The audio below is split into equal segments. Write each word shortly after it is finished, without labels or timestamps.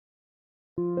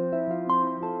Hi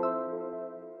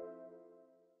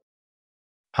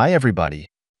everybody,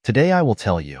 today I will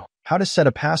tell you how to set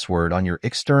a password on your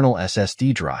external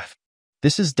SSD drive.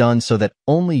 This is done so that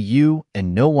only you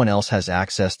and no one else has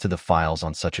access to the files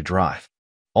on such a drive.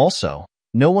 Also,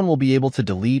 no one will be able to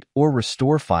delete or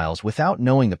restore files without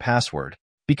knowing the password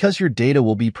because your data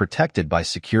will be protected by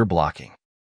secure blocking.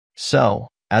 So,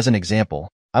 as an example,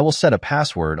 I will set a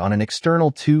password on an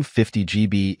external 250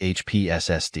 GB HP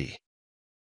SSD.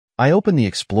 I open the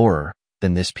Explorer,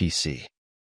 then this PC.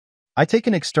 I take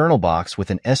an external box with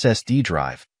an SSD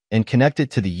drive and connect it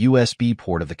to the USB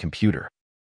port of the computer.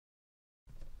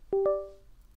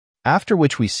 After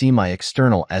which we see my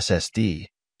external SSD,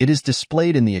 it is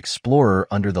displayed in the Explorer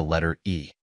under the letter E.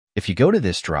 If you go to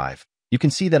this drive, you can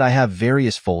see that I have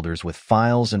various folders with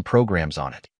files and programs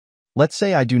on it. Let's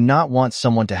say I do not want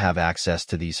someone to have access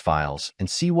to these files and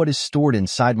see what is stored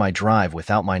inside my drive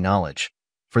without my knowledge.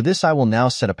 For this, I will now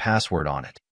set a password on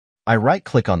it. I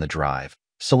right-click on the drive,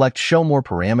 select Show More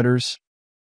Parameters,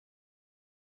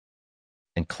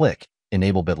 and click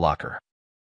Enable Bitlocker.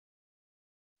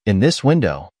 In this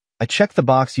window, I check the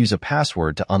box Use a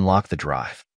password to unlock the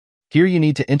drive. Here you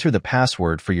need to enter the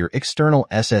password for your external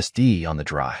SSD on the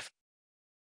drive.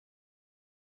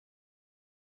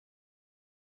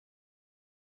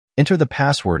 Enter the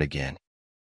password again.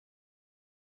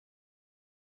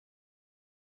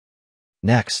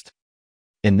 Next,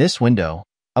 in this window,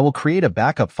 I will create a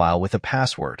backup file with a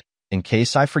password, in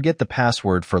case I forget the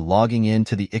password for logging in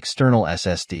to the external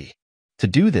SSD. To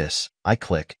do this, I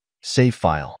click Save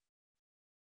File.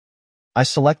 I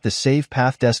select the Save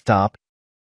Path desktop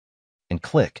and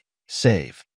click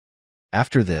Save.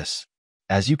 After this,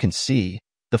 as you can see,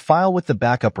 the file with the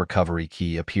backup recovery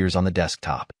key appears on the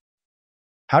desktop.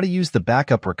 How to use the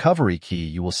backup recovery key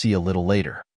you will see a little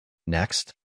later.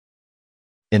 Next,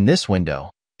 in this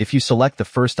window, if you select the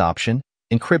first option,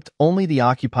 encrypt only the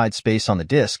occupied space on the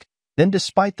disk, then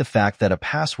despite the fact that a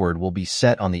password will be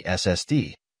set on the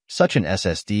SSD, such an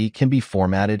SSD can be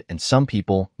formatted and some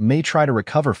people may try to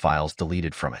recover files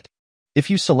deleted from it. If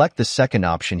you select the second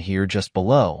option here just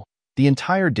below, the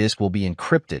entire disk will be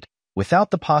encrypted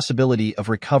without the possibility of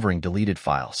recovering deleted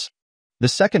files. The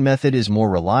second method is more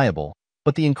reliable,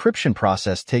 but the encryption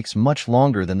process takes much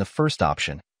longer than the first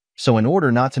option, so in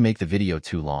order not to make the video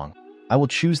too long, I will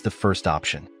choose the first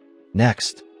option.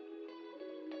 Next.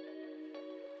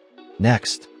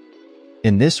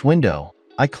 In this window,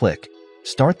 I click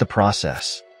Start the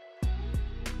process.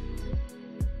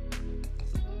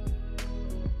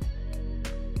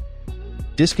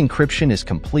 Disk encryption is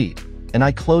complete, and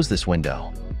I close this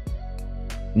window.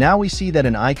 Now we see that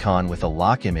an icon with a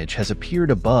lock image has appeared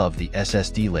above the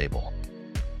SSD label.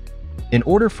 In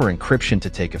order for encryption to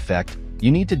take effect,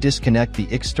 you need to disconnect the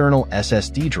external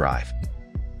SSD drive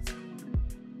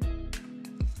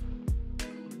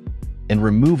and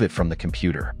remove it from the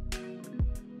computer.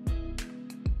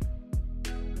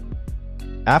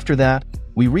 After that,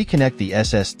 we reconnect the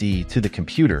SSD to the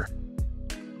computer.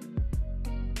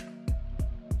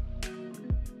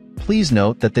 Please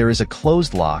note that there is a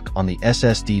closed lock on the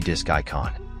SSD disk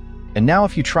icon. And now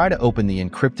if you try to open the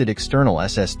encrypted external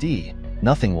SSD,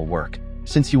 nothing will work,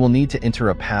 since you will need to enter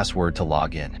a password to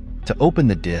log in. To open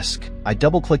the disk, I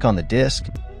double-click on the disk,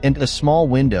 and a small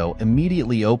window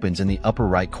immediately opens in the upper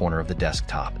right corner of the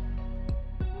desktop.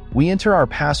 We enter our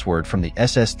password from the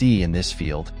SSD in this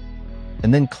field,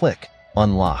 and then click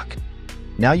Unlock.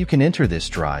 Now you can enter this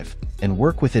drive and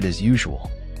work with it as usual.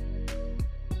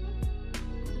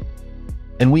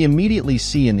 And we immediately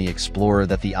see in the Explorer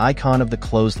that the icon of the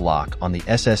closed lock on the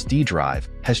SSD drive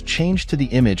has changed to the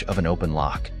image of an open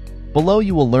lock. Below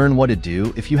you will learn what to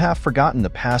do if you have forgotten the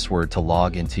password to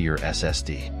log into your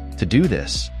SSD. To do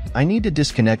this, I need to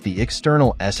disconnect the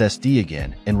external SSD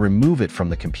again and remove it from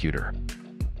the computer.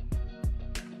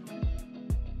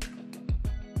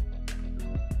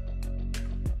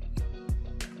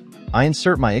 I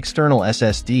insert my external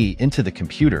SSD into the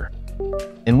computer,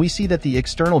 and we see that the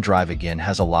external drive again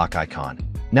has a lock icon.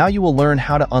 Now you will learn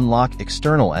how to unlock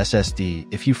external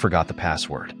SSD if you forgot the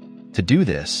password. To do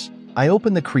this, I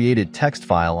open the created text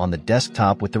file on the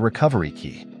desktop with the recovery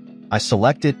key. I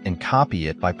select it and copy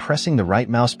it by pressing the right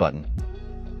mouse button.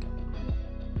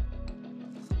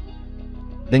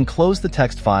 Then close the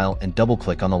text file and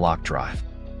double-click on the locked drive.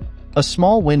 A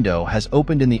small window has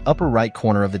opened in the upper right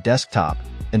corner of the desktop,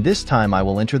 and this time I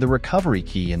will enter the recovery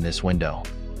key in this window.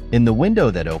 In the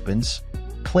window that opens,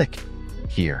 click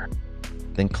here,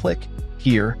 then click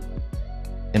here,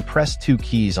 and press 2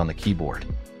 keys on the keyboard,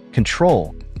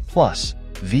 Ctrl+V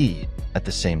at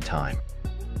the same time.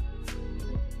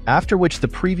 after which the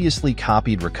previously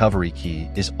copied recovery key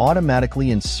is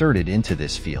automatically inserted into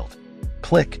this field.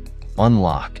 Click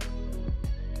Unlock.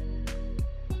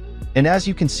 And as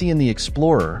you can see in the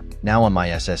Explorer, now on my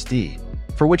SSD,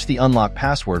 for which the unlock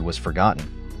password was forgotten,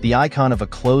 the icon of a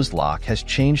closed lock has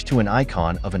changed to an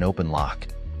icon of an open lock.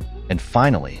 And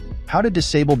finally, how to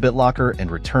disable Bitlocker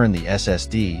and return the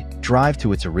SSD drive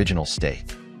to its original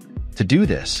state. To do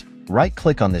this,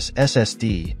 right-click on this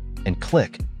SSD and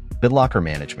click Bitlocker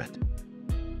Management.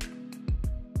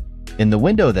 In the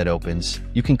window that opens,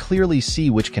 you can clearly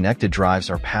see which connected drives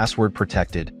are password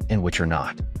protected and which are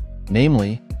not.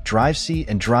 Namely, Drive C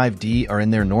and Drive D are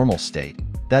in their normal state,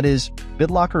 that is,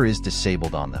 Bitlocker is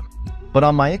disabled on them. But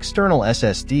on my external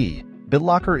SSD,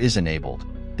 Bitlocker is enabled.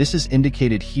 This is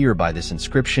indicated here by this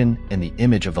inscription and the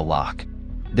image of the lock.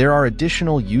 There are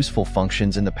additional useful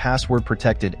functions in the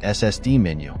password-protected SSD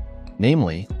menu.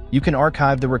 Namely, you can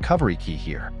archive the recovery key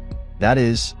here. That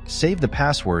is, save the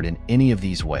password in any of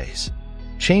these ways.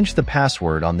 Change the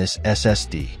password on this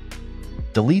SSD.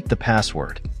 Delete the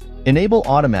password. Enable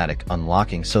automatic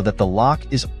unlocking so that the lock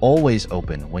is always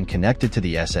open when connected to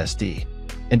the SSD.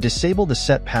 And disable the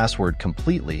set password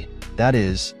completely, that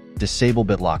is, disable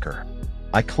Bitlocker.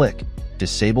 I click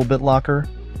Disable Bitlocker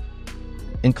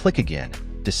and click again,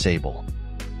 Disable.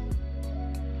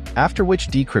 After which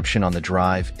decryption on the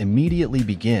drive immediately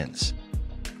begins.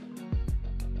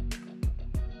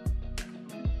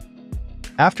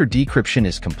 After decryption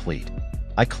is complete,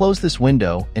 I close this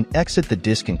window and exit the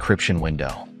disk encryption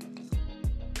window.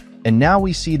 And now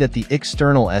we see that the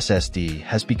external SSD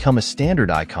has become a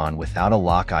standard icon without a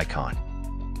lock icon.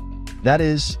 That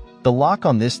is, the lock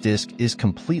on this disk is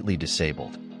completely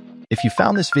disabled. If you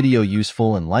found this video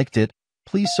useful and liked it,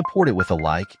 please support it with a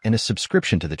like and a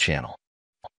subscription to the channel.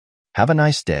 Have a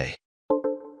nice day.